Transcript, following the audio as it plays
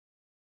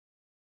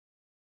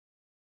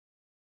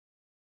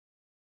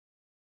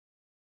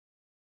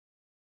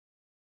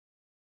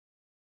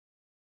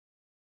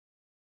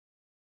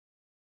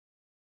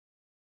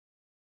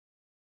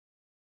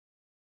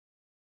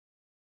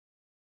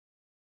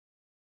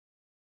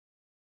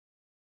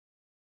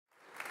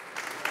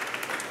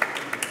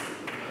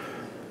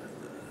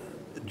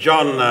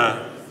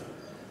John,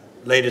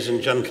 ladies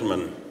and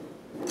gentlemen,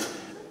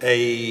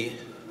 a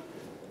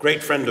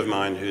great friend of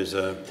mine who's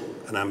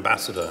an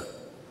ambassador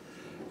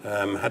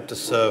had to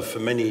serve for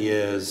many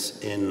years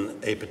in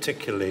a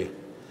particularly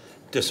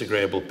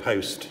disagreeable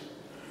post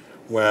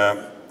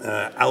where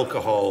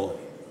alcohol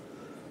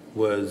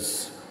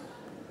was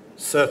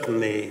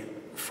certainly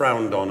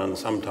frowned on and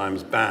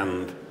sometimes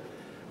banned,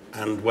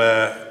 and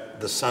where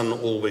the sun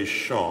always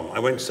shone. I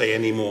won't say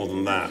any more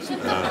than that,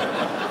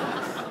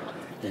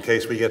 in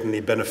case we get any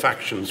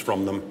benefactions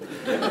from them.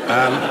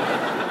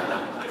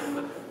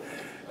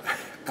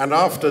 And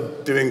after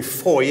doing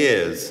 4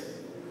 years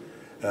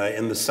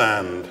in the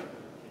sand,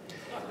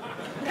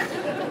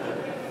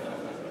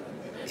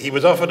 he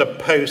was offered a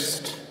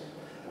post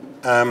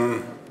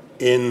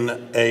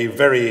in a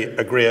very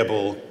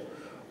agreeable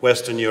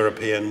Western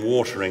European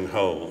watering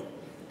hole.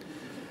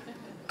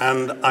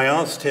 And I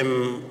asked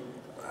him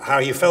how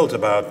he felt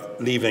about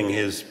leaving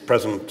his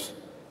present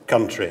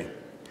country.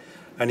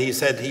 And he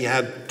said he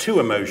had two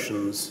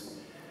emotions.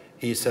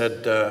 He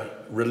said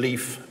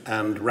relief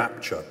and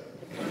rapture.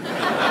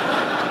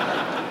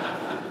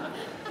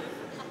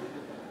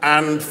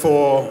 And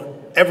for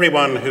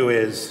everyone who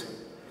is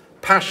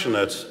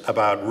passionate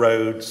about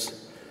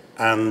roads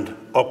and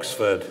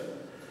Oxford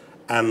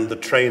and the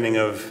training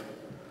of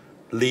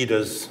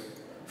leaders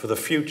for the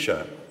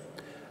future,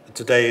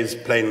 today's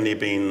plainly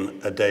been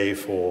a day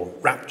for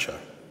rapture.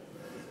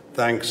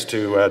 Thanks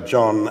to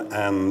John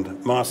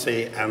and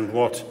Marcy, and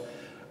what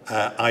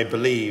I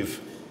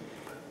believe,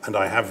 and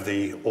I have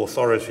the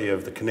authority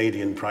of the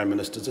Canadian Prime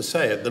Minister to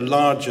say it, the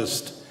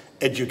largest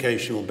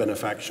educational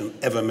benefaction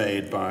ever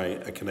made by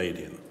a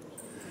Canadian.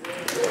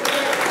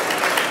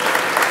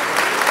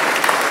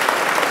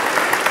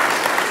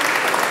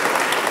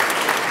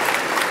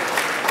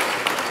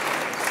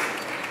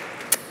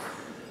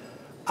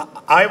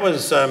 I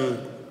was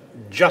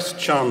just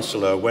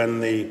Chancellor when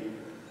the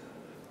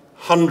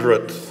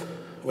 100th,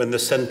 when the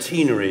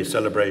centenary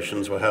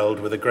celebrations were held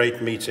with a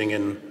great meeting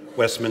in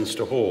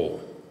Westminster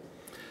Hall,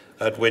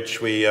 at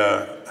which we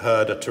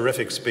heard a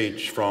terrific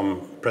speech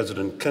from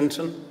President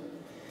Clinton,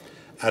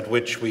 at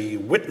which we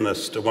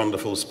witnessed a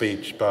wonderful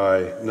speech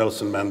by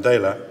Nelson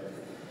Mandela,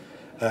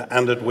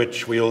 and at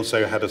which we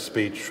also had a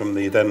speech from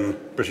the then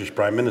British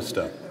Prime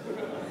Minister.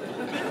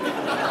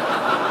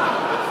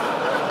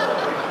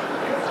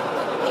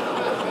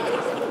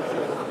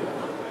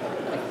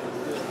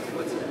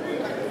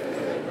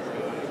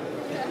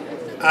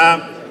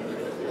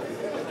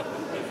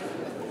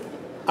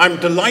 I'm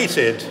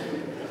delighted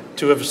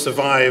to have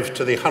survived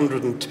to the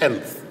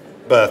 110th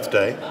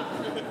birthday.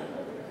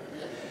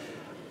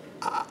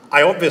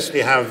 I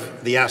obviously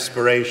have the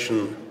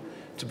aspiration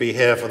to be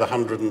here for the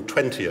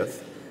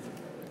 120th.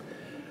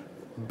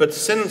 But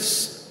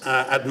since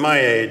at my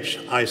age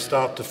I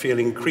start to feel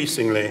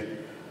increasingly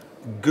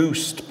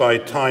goosed by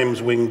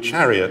time's winged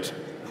chariot,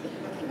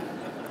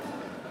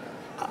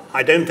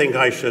 I don't think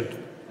I should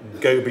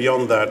go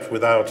beyond that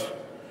without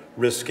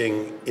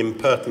risking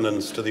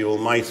impertinence to the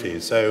Almighty.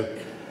 So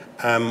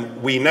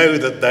we know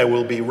that there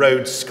will be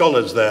road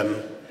scholars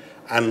then,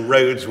 and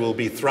roads will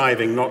be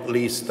thriving, not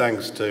least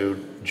thanks to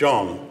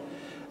John,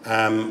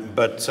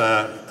 but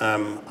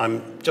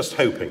I'm just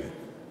hoping.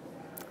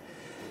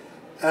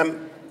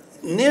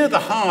 Near the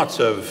heart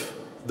of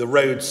the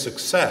road's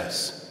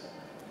success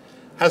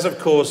has, of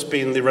course,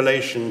 been the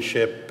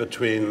relationship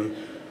between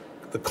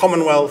the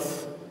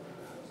Commonwealth,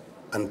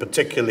 and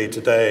particularly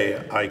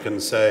today, I can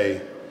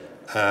say,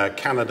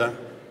 Canada,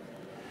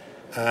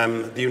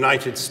 the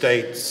United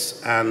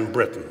States and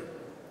Britain.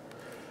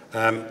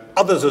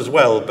 Others as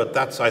well, but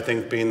that's, I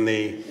think, been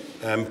the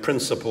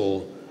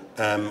principal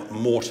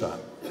mortar.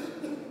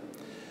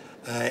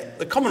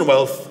 The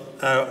Commonwealth,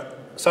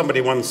 somebody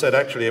once said,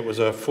 actually it was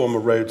a former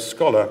Rhodes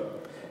Scholar,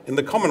 in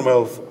the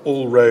Commonwealth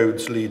all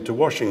roads lead to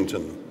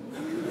Washington.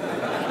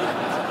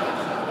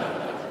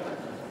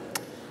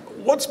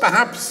 What's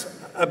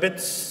perhaps a bit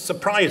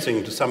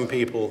surprising to some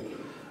people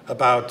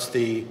about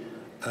the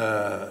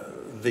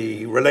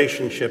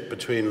relationship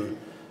between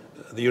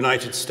the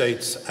United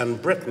States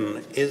and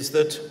Britain is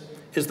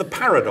the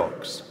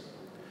paradox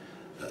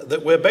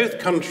that we're both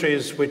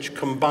countries which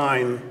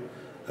combine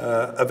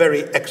a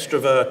very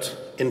extrovert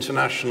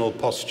international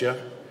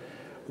posture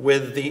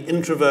with the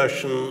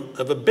introversion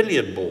of a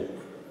billiard ball.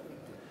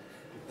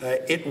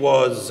 It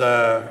was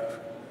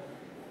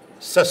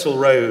Cecil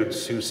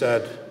Rhodes who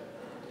said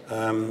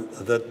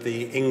that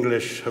the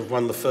English have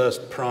won the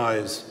first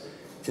prize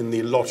in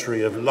the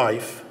lottery of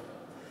life.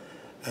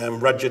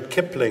 Rudyard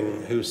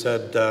Kipling, who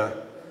said,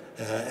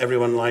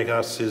 everyone like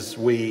us is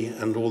we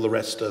and all the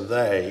rest are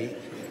they.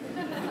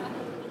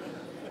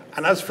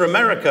 And as for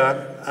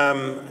America,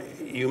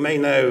 you may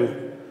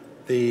know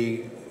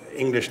the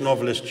English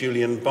novelist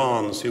Julian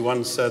Barnes, who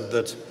once said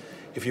that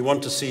if you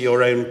want to see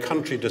your own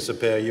country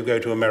disappear, you go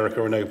to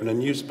America and open a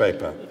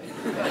newspaper.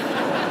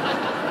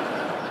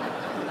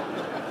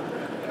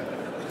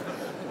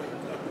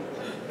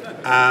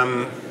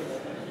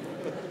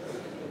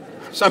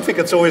 Something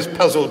that's always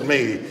puzzled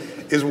me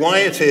is why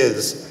it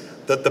is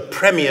that the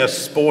premier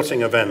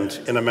sporting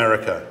event in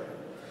America,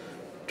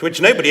 to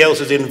which nobody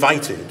else is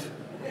invited,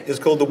 is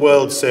called the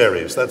World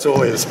Series. That's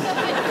always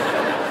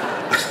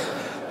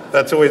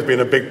been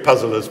a big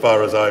puzzle as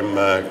far as I'm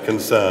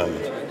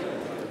concerned.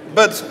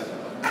 But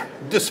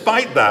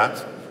despite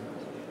that,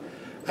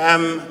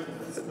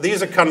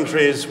 these are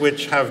countries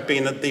which have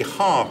been at the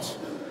heart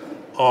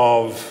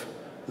of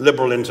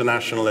liberal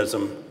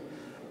internationalism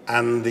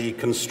and the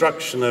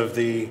construction of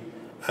the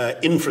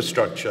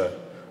infrastructure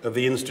of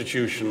the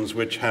institutions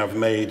which have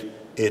made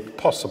it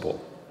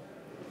possible.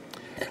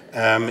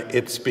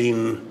 It's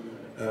been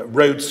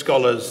Rhodes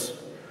Scholars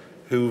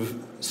who've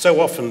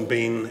so often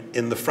been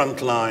in the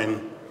front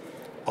line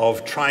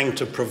of trying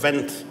to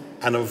prevent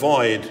and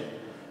avoid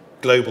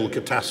global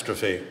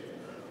catastrophe,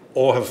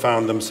 or have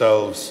found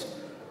themselves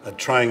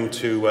trying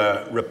to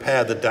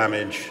repair the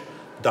damage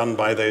done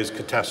by those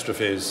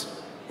catastrophes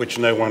which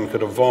no one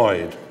could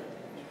avoid.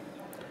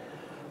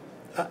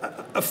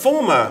 A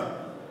former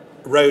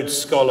Rhodes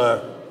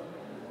Scholar,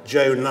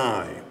 Joe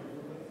Nye,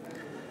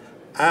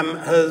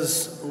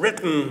 has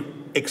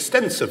written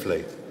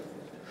extensively,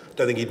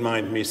 don't think he'd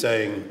mind me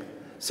saying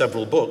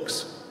several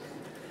books,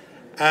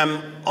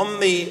 on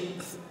the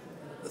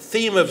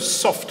theme of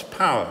soft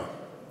power,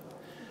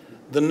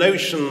 the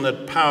notion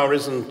that power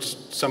isn't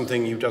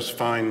something you just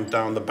find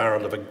down the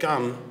barrel of a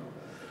gun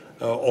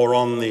or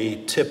on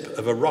the tip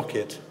of a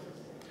rocket,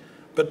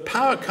 but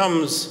power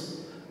comes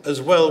as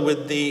well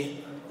with the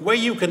way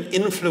you can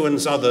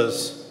influence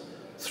others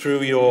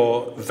through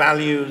your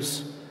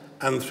values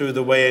and through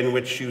the way in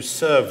which you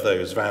serve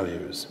those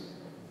values.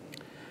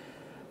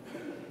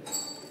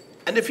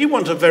 And if you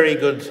want a very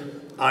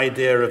good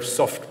idea of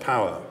soft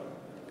power,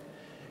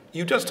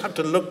 you just have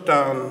to look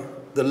down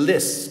the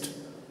list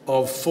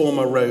of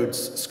former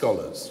Rhodes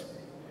Scholars.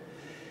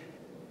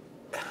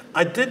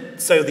 I did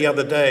so the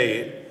other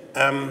day.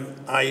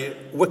 I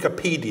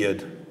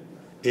Wikipedia'd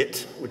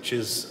it, which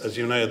is, as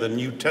you know, the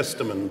New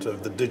Testament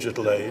of the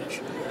digital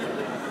age.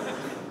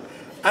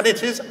 And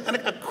it is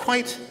a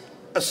quite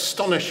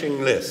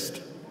astonishing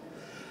list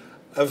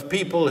of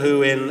people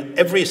who in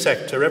every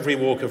sector, every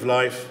walk of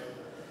life,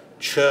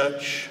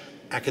 church,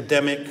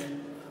 academic,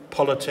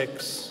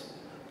 politics,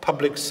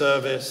 public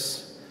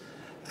service,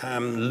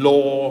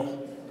 law,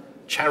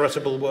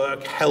 charitable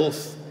work,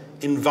 health,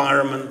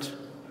 environment,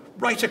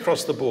 right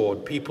across the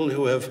board, people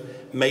who have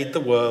made the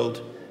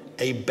world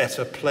a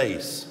better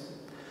place.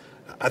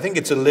 I think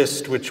it's a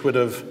list which would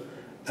have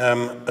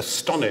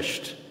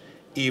astonished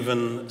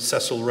even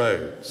Cecil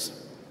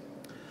Rhodes.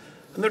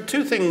 And there are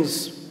two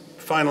things,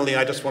 finally,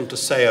 I just want to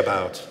say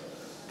about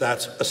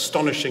that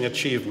astonishing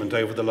achievement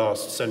over the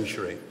last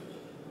century.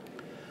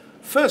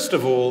 First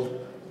of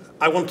all,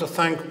 I want to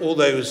thank all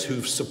those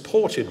who've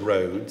supported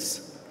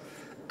Rhodes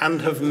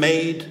and have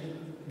made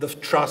the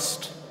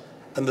trust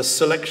and the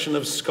selection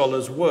of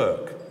scholars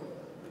work.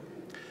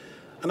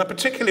 And I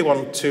particularly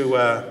want to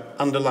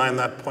underline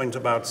that point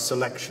about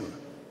selection.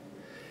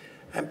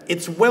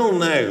 It's well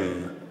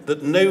known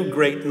that no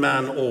great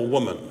man or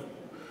woman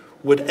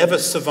would ever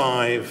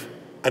survive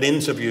an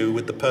interview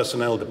with the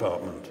personnel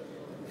department.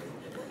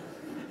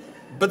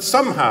 But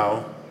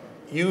somehow,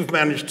 you've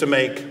managed to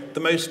make the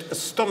most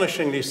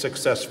astonishingly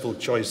successful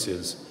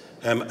choices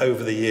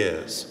over the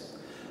years.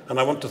 And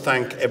I want to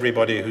thank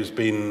everybody who's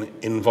been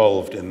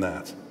involved in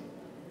that.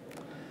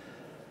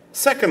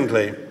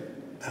 Secondly,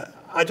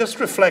 I just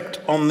reflect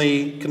on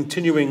the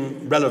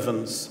continuing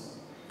relevance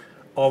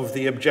of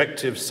the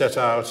objectives set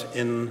out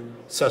in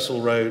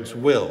Cecil Rhodes'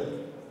 will.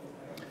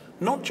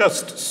 Not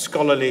just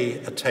scholarly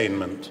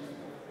attainment,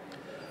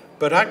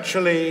 but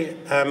actually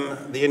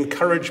the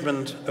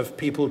encouragement of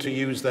people to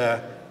use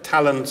their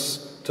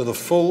talents to the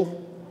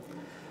full,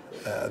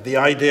 the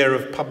idea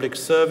of public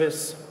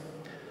service,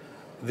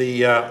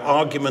 the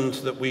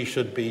argument that we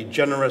should be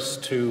generous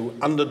to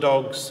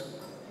underdogs,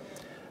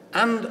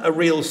 and a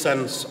real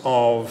sense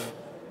of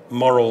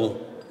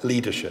moral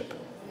leadership.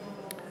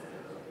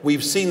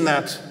 We've seen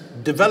that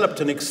developed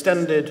and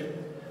extended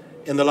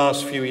in the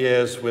last few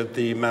years with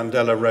the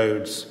Mandela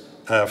Rhodes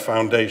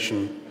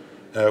Foundation,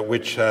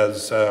 which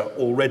has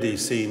already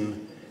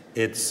seen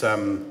its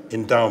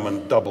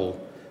endowment double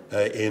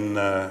in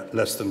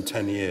less than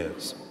 10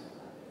 years.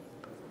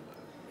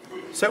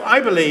 So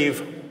I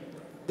believe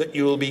that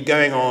you will be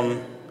going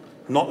on,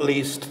 not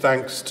least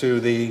thanks to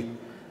the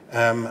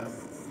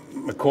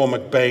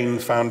McCormack Bain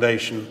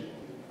Foundation.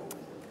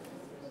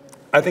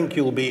 I think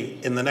you'll be,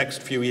 in the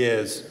next few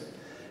years,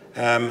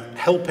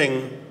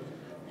 helping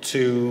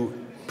to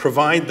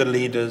provide the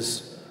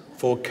leaders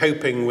for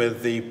coping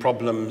with the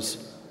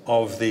problems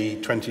of the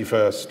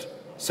 21st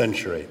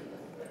century.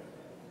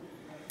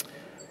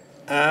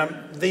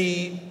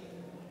 The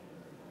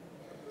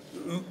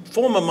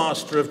former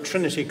master of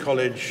Trinity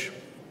College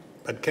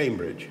at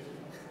Cambridge,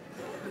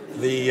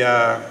 we've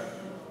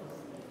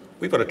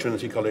got a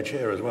Trinity College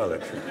here as well,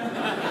 actually.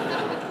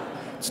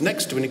 It's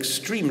next to an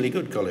extremely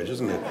good college,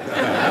 isn't it?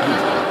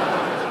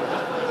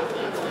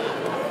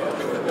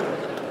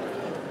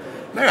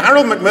 No,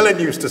 Harold Macmillan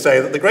used to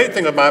say that the great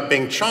thing about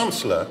being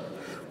Chancellor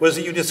was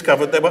that you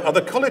discovered there were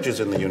other colleges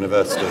in the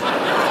university.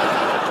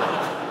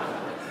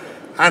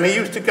 And he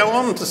used to go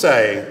on to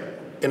say,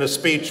 in a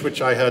speech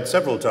which I heard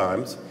several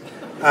times,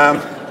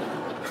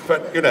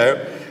 but, you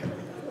know,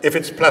 if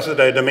it's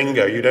Placido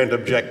Domingo, you don't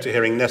object to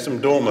hearing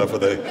Nessun Dorma for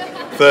the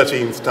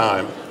 13th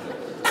time.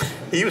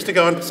 He used to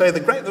go on to say,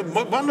 the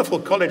wonderful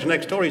college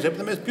next door, he's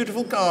the most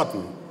beautiful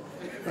garden.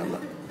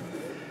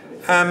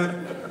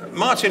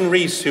 Martin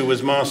Rees, who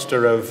was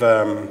master of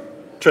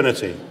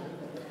Trinity,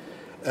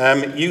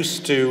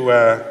 used to,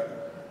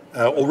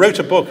 or wrote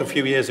a book a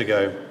few years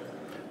ago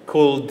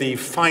called The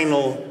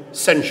Final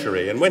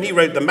Century. And when he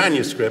wrote the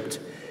manuscript,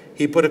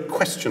 he put a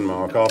question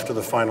mark after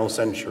the final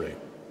century.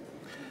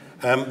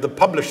 The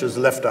publishers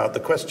left out the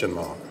question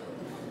mark.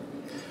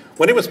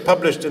 When it was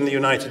published in the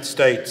United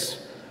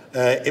States,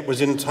 it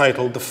was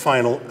entitled The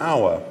Final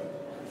Hour.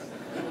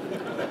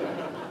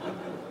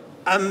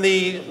 And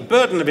the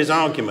burden of his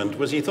argument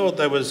was he thought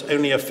there was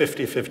only a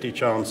 50-50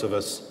 chance of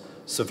us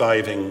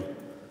surviving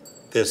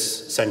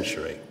this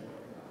century.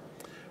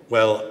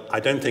 Well, I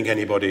don't think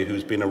anybody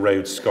who's been a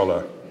Rhodes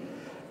Scholar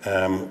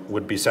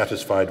would be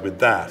satisfied with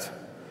that.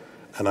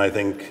 And I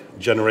think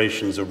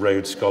generations of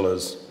Rhodes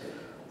Scholars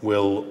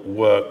will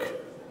work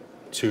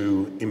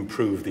to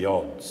improve the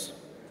odds.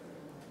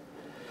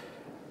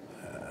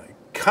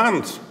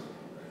 Kant,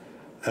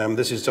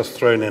 this is just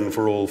thrown in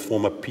for all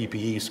former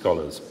PPE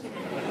scholars,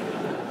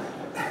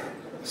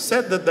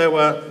 said that there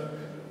were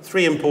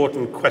three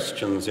important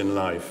questions in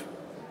life.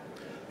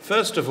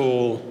 First of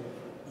all,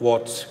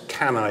 what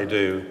can I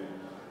do?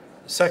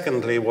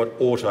 Secondly, what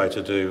ought I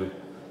to do?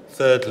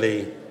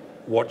 Thirdly,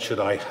 what should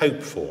I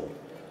hope for?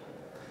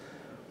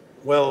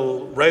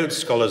 Well, Rhodes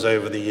Scholars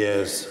over the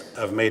years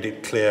have made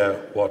it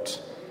clear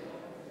what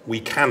we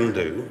can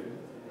do.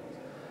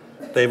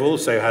 They've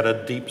also had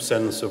a deep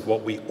sense of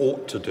what we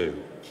ought to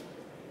do.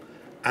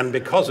 And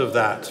because of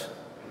that,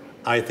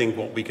 I think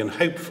what we can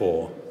hope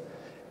for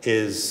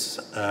is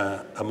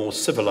a more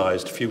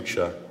civilized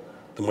future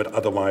than would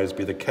otherwise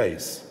be the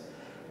case.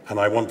 And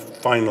I want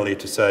finally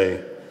to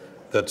say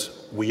that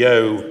we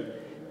owe,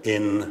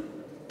 in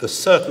the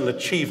certain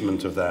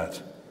achievement of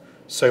that,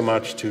 so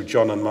much to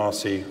John and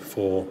Marcy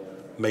for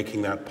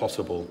making that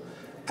possible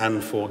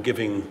and for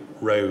giving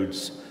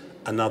Rhodes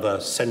another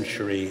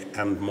century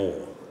and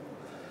more.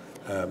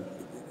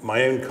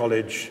 My own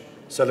college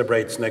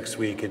celebrates next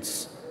week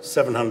its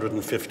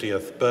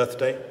 750th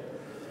birthday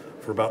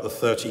for about the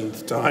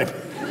 13th time.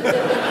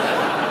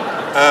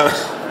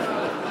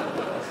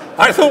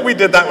 I thought we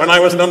did that when I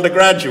was an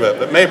undergraduate,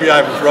 but maybe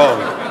I was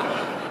wrong.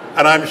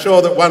 And I'm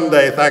sure that one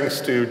day,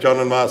 thanks to John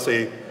and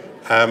Marcy,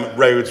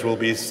 Rhodes will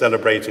be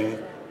celebrating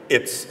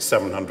its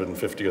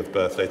 750th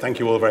birthday. Thank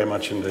you all very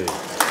much indeed.